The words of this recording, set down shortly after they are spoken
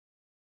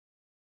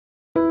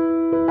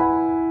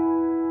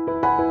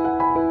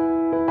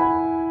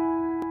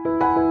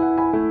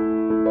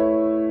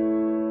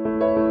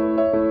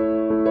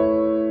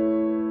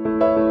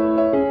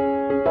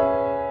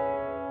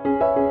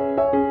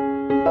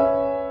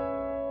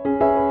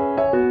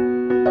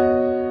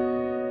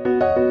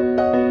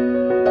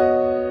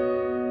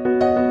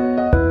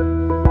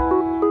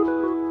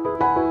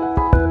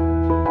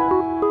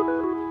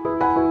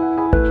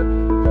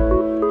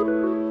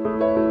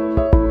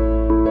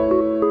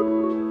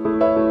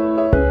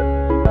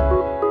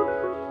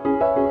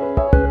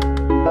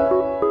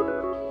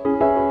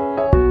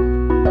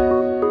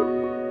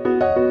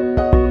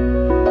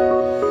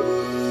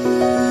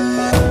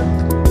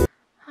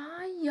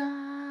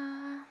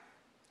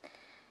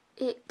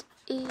It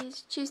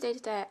is Tuesday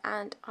today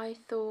and I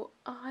thought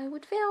I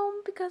would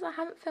film because I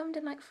haven't filmed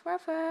in like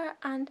forever,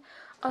 and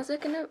I was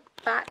looking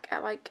back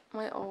at like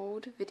my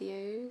old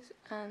videos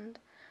and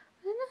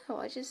I don't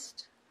know, I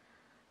just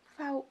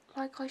felt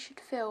like I should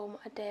film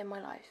a day in my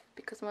life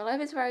because my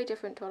life is very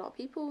different to a lot of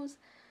people's,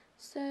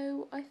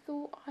 so I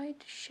thought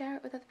I'd share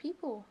it with other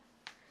people.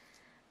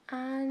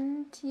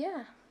 And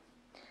yeah,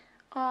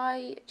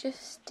 I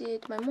just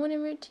did my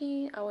morning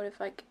routine. I would have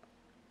like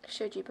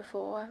showed you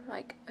before,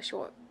 like a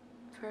short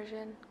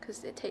version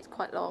because it takes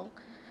quite long,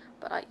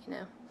 but like, you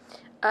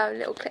know,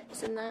 little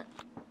clips in that.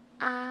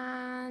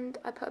 And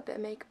I put a bit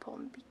of makeup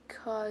on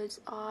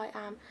because I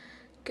am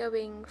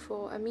going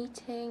for a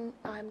meeting.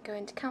 I'm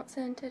going to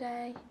counselling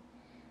today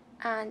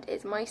and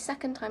it's my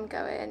second time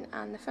going,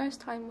 and the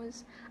first time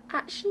was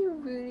actually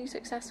really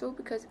successful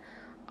because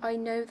I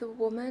know the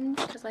woman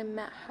because I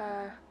met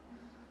her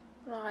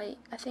like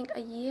I think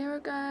a year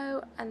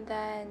ago, and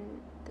then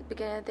the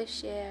beginning of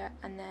this year,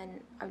 and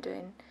then I'm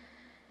doing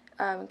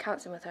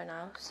counselling with her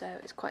now, so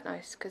it's quite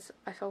nice because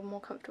I feel more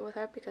comfortable with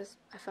her because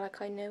I feel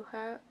like I know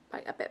her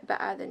like a bit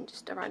better than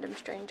just a random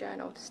stranger.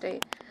 And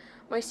obviously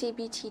my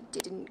CBT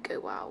didn't go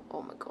well.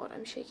 Oh my god,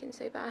 I'm shaking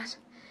so bad.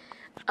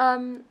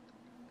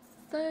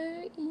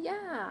 So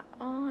yeah,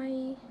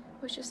 I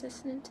was just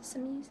listening to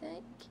some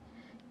music,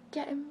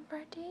 getting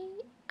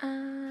ready,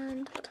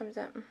 and what time is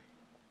it?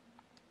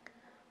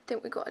 I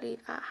think we got to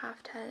leave at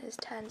 10:30. It's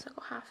 10, so I've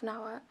got half an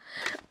hour.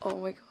 Oh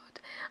my god.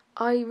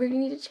 I really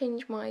need to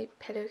change my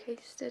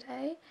pillowcase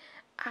today,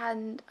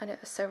 and I know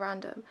it's so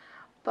random,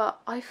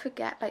 but I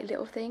forget like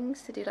little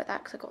things to do like that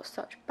because I've got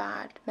such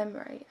bad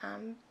memory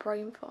and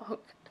brain fog.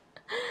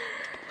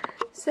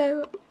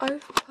 So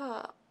I've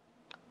put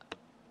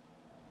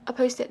a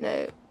post-it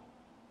note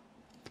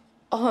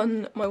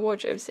on my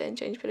wardrobe saying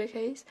change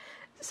pillowcase,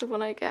 so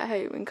when I get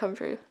home and come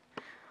through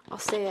I'll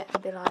see it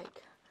and be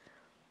like,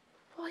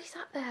 what is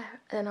that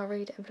there? And then I'll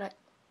read it and be like,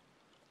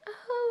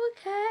 oh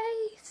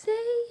okay,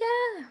 see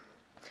ya.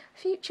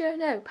 Future,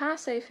 no,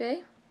 past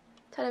Sophie,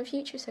 telling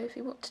future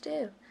Sophie what to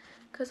do,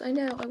 because I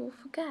know I will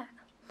forget.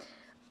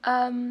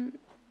 Do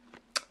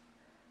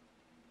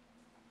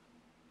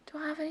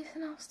I have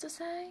anything else to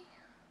say?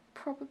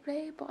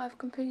 Probably, but I've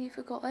completely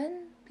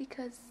forgotten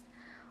because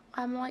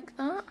I'm like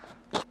that.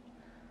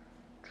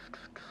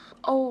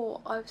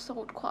 Oh, I've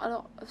sold quite a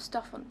lot of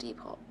stuff on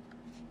Depop,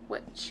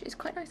 which is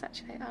quite nice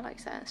actually. I like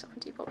selling stuff on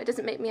Depop. It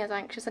doesn't make me as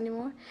anxious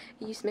anymore.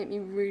 It used to make me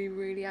really,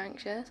 really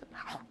anxious.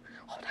 Oh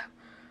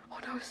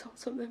no, I sold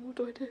something, what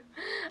do I do?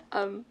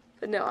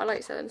 But no, I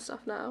like selling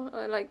stuff now.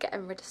 I like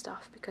getting rid of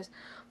stuff because,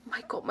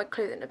 my god, my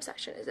clothing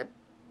obsession is a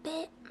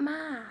bit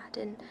mad,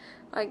 and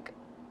like,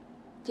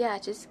 yeah,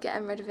 just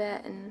getting rid of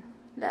it and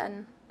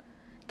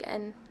get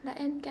in.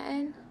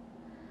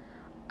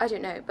 I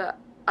don't know, but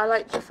I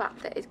like the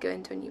fact that it's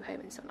going to a new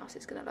home and someone else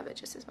is going to love it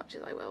just as much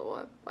as I will,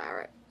 or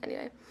wear it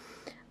anyway.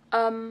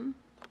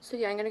 So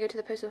yeah, I'm going to go to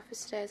the post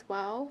office today as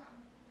well.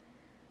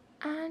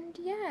 And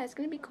yeah, it's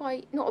going to be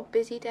quite, not a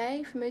busy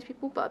day for most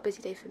people, but a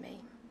busy day for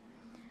me.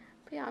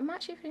 But yeah, I'm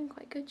actually feeling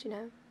quite good, you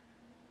know.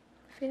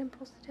 Feeling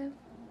positive.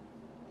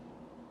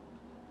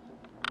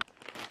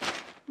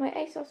 My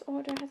ASOS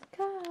order has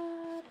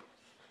come.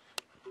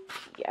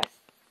 Yes.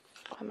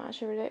 I'm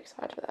actually really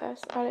excited for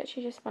this. I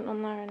literally just went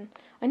on there and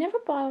I never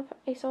buy off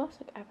ASOS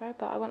like ever,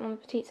 but I went on the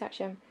petite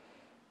section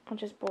and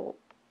just bought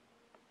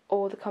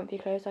all the comfy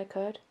clothes I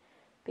could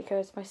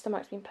because my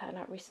stomach's been playing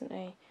out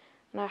recently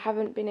and I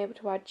haven't been able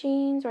to wear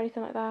jeans or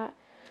anything like that.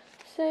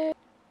 So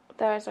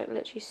there's like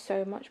literally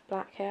so much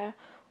black here.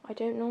 I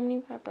don't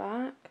normally wear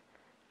black,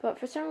 but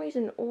for some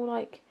reason all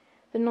like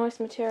the nice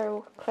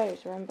material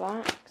clothes are in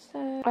black.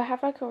 So I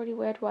have like a really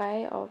weird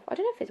way of, I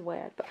don't know if it's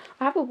weird, but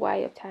I have a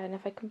way of telling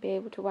if I can be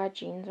able to wear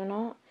jeans or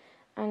not.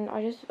 And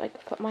I just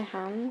like put my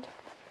hand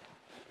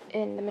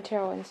in the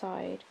material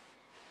inside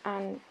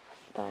and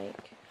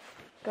like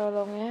go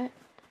along it.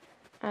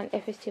 And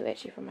if it's too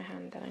itchy for my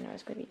hand, then I know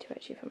it's going to be too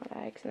itchy for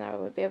my legs, and I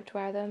won't be able to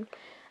wear them.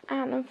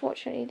 And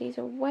unfortunately, these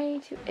are way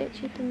too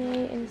itchy for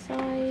me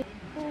inside.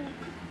 Oh,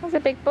 that's a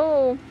big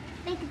ball.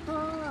 Big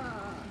ball.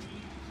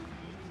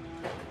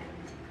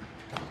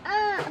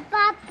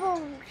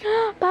 Bubbles.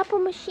 Bubble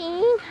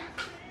machine.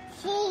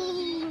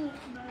 Cheese.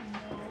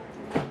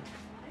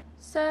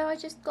 So I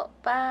just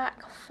got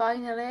back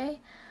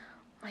finally.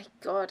 My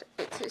god,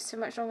 it took so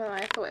much longer than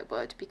I thought it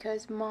would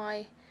because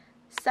my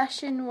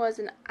session was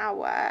an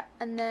hour,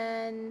 and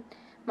then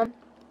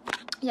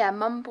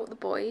Mum bought the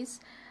boys,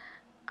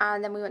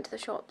 and then we went to the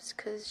shops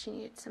because she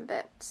needed some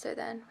bits. So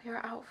then we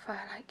were out for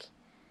like,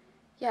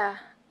 yeah,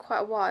 quite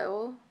a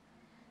while.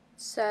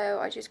 So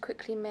I just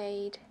quickly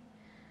made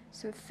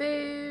some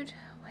food,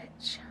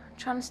 which I'm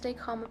trying to stay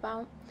calm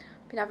about.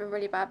 I've been having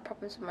really bad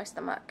problems with my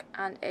stomach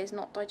and it is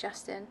not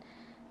digesting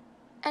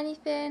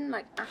anything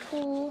like at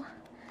all,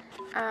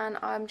 and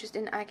I'm just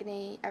in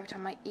agony every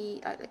time I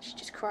eat, like literally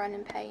just crying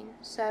in pain.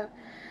 So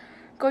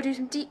gotta do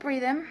some deep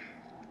breathing.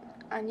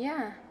 And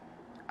yeah,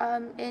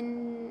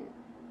 in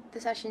the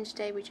session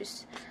today we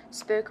just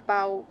spoke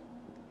about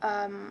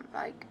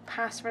like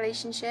past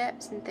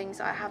relationships and things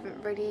that I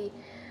haven't really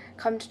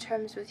come to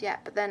terms with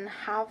yet, but then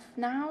have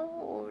now,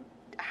 or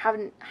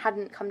hadn't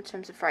come to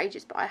terms with for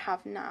ages, but I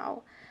have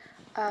now.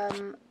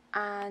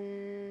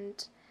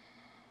 And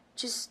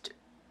just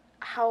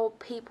how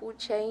people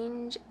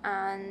change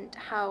and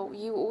how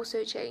you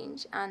also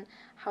change, and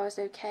how it's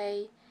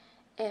okay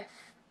if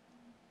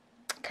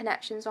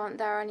connections aren't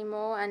there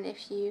anymore, and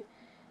if you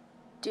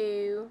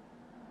do,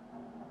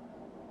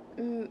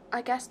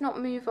 I guess not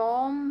move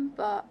on,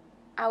 but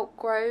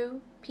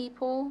outgrow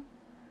people,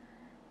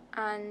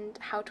 and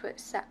how to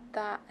accept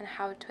that, and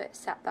how to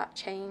accept that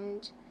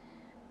change,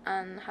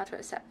 and how to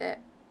accept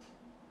that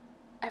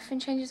everything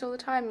changes all the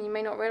time. You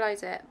may not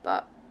realise it,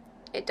 but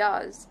it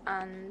does,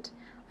 and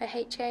I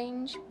hate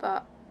change,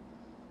 but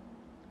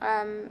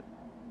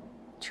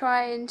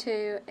trying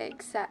to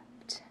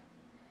accept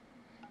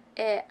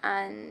it,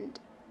 and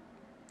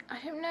I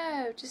don't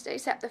know, just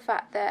accept the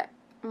fact that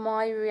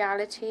my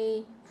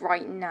reality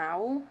right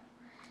now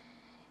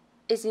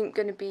isn't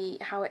going to be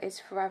how it is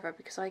forever,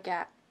 because I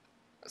get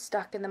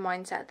stuck in the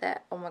mindset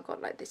that, oh my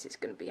god, like, this is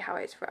going to be how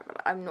it is forever.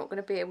 Like, I'm not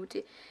going to be able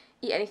to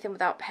eat anything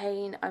without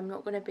pain. I'm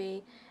not going to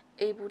be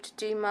able to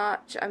do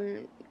much.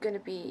 I'm going to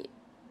be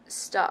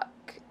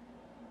stuck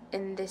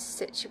in this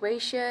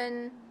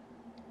situation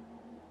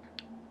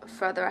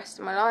for the rest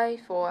of my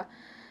life, or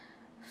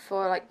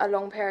for like a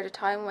long period of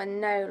time, when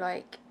no,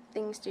 like,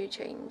 things do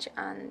change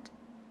and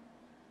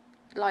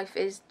life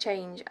is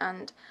change.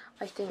 And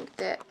I think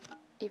that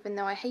even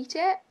though I hate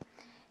it,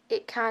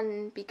 it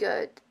can be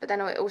good, but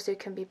then it also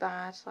can be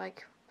bad.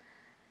 Like,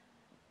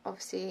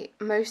 obviously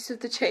most of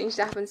the change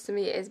that happens to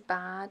me is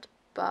bad,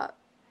 but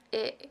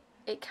it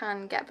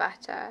can get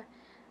better.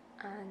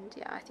 And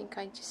yeah, I think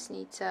I just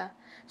need to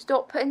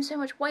stop putting so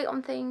much weight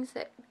on things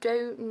that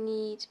don't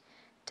need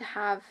to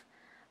have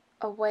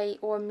a weight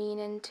or a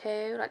meaning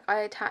to. Like, I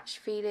attach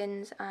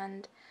feelings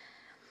and,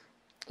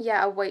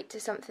 yeah, a weight to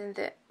something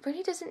that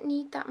really doesn't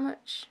need that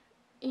much,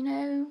 you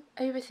know,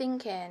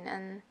 overthinking,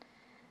 and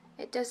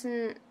it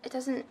doesn't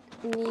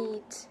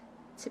need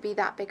to be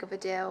that big of a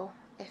deal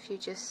if you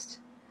just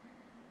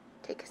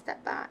take a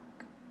step back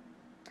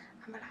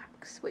and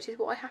relax, which is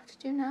what I have to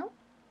do now.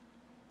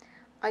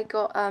 I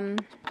got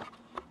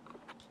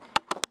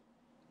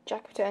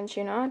jack potato and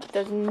tuna. It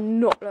does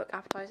not look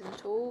appetizing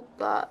at all,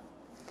 but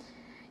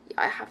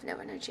yeah, I have no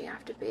energy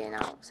after being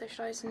out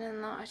socialising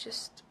and that.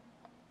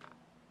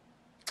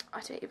 I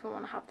don't even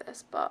want to have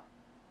this, but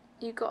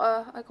I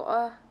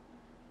gotta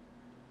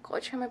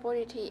train my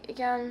body to eat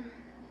again,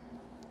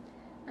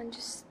 and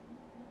just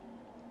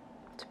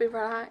to be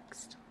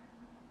relaxed.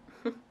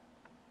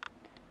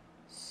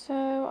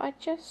 So I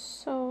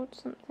just sold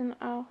something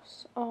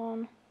else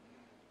on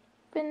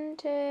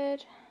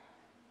Vinted,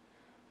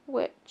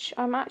 which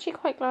I'm actually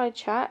quite glad I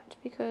checked,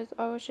 because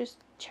I was just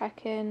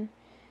checking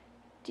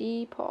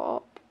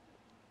Depop,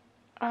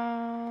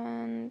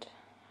 and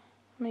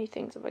how many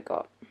things have I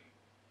got?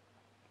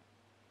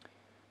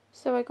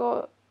 So I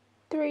got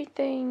 3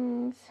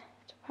 things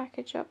to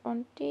package up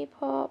on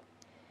Depop,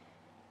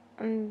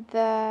 and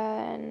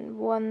then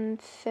 1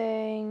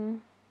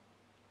 thing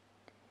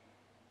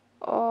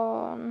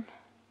on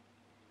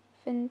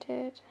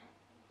Vinted,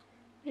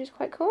 which is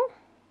quite cool.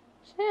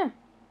 So yeah, I'm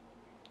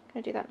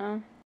gonna do that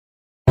now.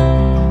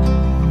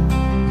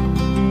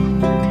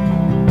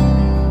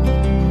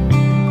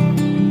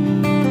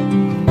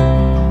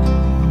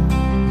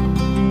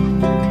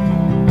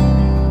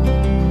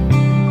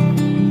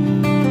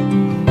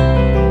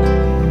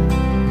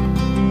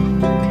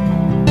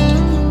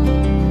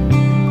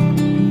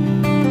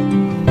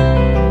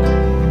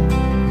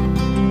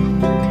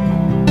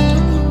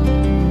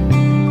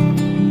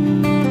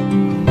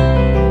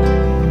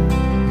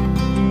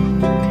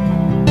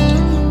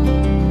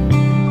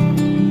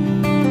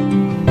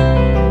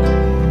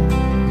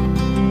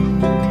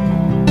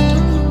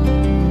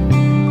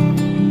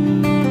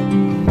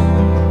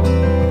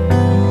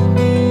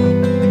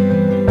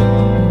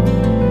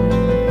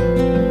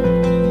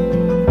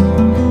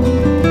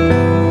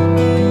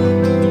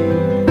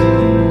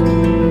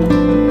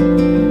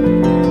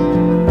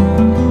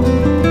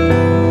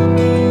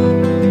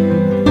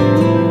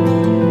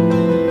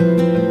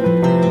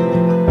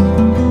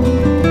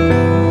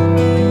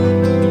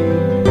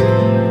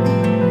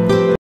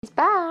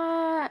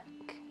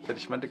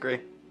 My degree.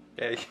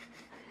 Yay.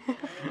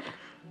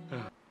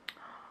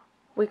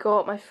 We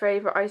got my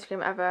favourite ice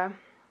cream ever,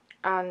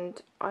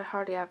 and I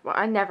hardly have, well,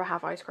 I never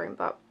have ice cream,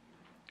 but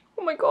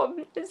oh my god,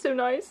 it's so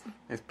nice.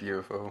 It's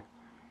beautiful.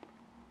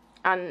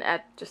 And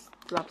Ed just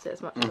loves it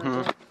as much as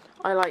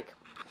I do.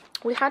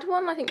 We had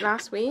one I think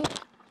last week,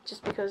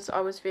 just because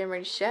I was feeling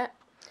really shit,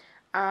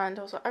 and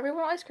I was like, I really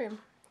want ice cream,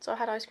 so I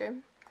had ice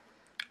cream.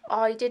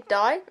 I did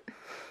die,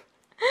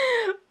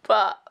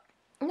 but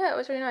no, it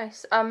was really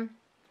nice. It's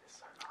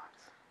so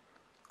nice.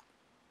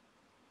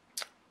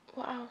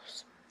 What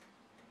else?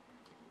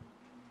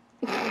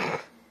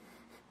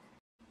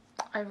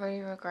 I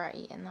really regret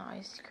eating that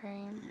ice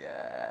cream.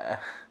 Yeah.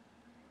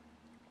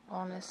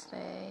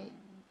 Honestly,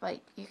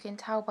 like, you can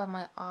tell by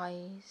my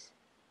eyes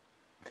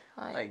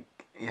Like,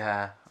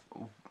 yeah,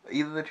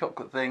 either the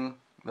chocolate thing,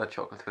 the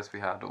chocolate twist we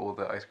had, or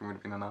the ice cream would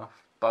have been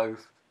enough.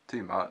 Both,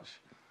 too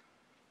much.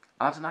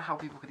 I don't know how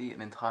people could eat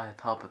an entire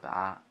tub of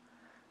that.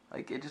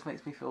 Like, it just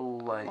makes me feel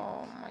like...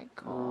 Oh my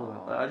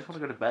oh, god. I just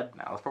want to go to bed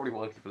now. That's probably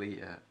why people eat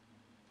it.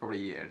 Probably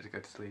eat it and just go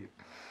to sleep.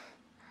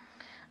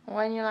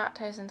 When you're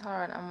lactose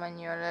intolerant and when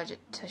you're allergic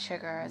to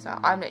sugar as well.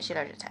 I'm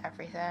literally allergic to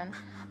everything.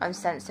 I'm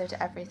sensitive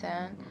to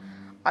everything.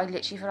 I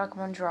literally feel like I'm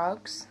on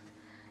drugs.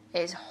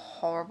 It is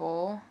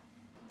horrible.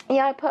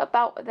 Yeah, I put a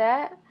belt with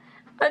it.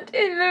 And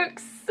it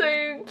looks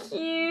so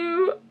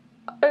cute.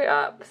 I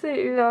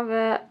absolutely love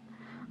it.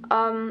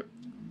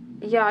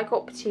 Yeah, I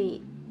got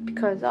petite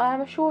because I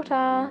am a short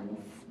ass.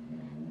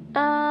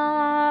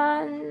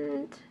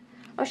 And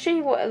I'll show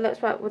you what it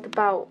looks like with the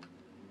belt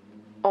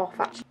off,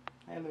 actually.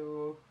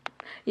 Hello.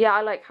 Yeah,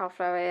 I like how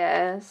flowy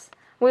it is.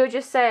 We were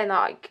just saying that,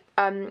 like,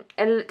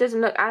 it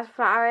doesn't look as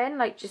flattering,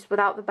 like, just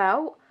without the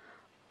belt.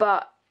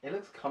 But It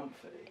looks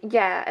comfy.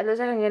 yeah, it looks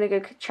like I'm gonna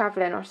go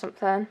travelling or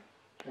something.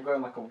 We're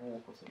going like a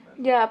walk or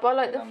something. Yeah, but I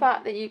like the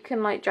fact that you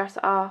can, like, dress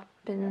it up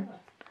and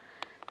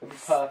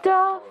stuff.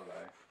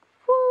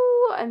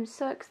 Woo! I'm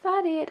so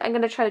excited. I'm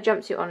gonna try the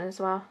jumpsuit on as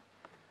well.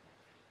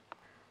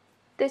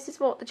 This is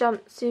what the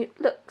jumpsuit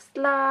looks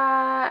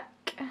like.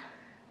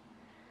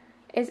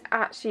 It's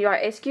actually,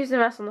 right, excuse the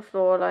mess on the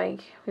floor,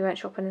 like, we went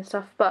shopping and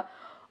stuff, but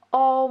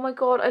oh my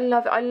god, I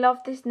love it. I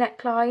love this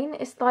neckline.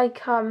 It's like,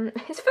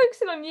 it's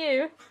focusing on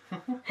you.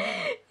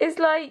 It's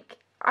like,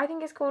 I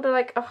think it's called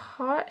like a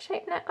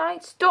heart-shaped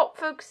neckline. Stop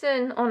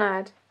focusing on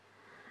Ad.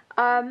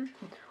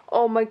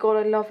 Oh my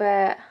god, I love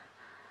it.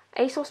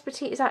 ASOS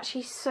Petite is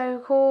actually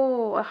so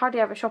cool. I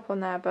hardly ever shop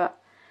on there, but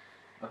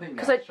I think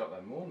you have to shop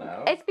there more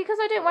now. it's because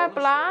I don't wear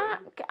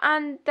black,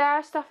 and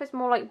their stuff is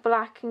more like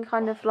black and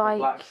kind of like...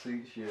 Black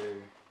suits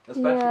you.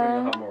 Especially when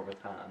you have more of a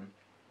tan.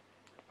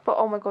 But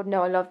oh my god,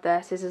 no, I love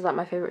this. This is like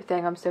my favourite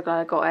thing. I'm so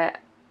glad I got it.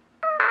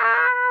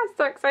 Ah,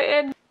 so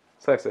excited.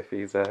 So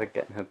Sophie's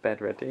getting her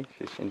bed ready.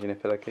 She's changing her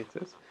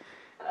pillowcases.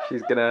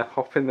 She's gonna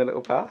hop in the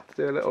little bath,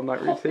 do a little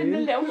night routine. Hop in the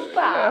little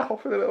bath? Yeah,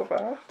 hop in the little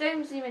bath.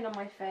 Don't zoom in on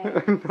my face.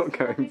 I'm not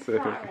going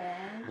to.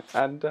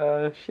 And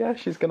yeah,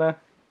 she's gonna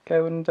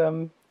go and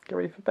get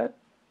ready for bed.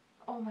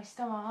 Oh, my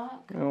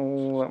stomach.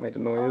 Oh, that made a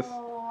noise.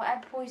 Oh,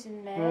 Ed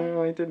poisoned me.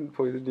 No, I didn't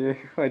poison you.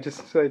 I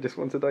just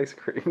wanted ice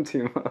cream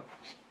too much.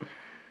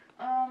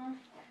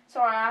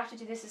 Sorry, I have to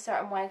do this a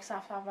certain way because I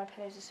have to have my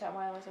pillows a certain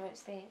way otherwise I won't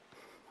sleep.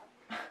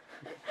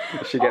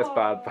 She gets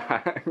bad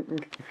back.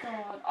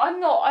 God. I'm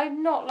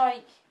not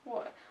like,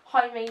 what,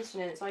 high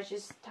maintenance. I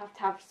just have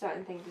to have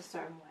certain things a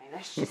certain way.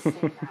 Let's just say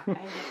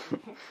that.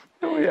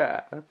 Oh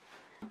yeah.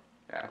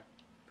 Yeah.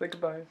 Say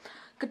goodbye.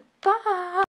 Goodbye.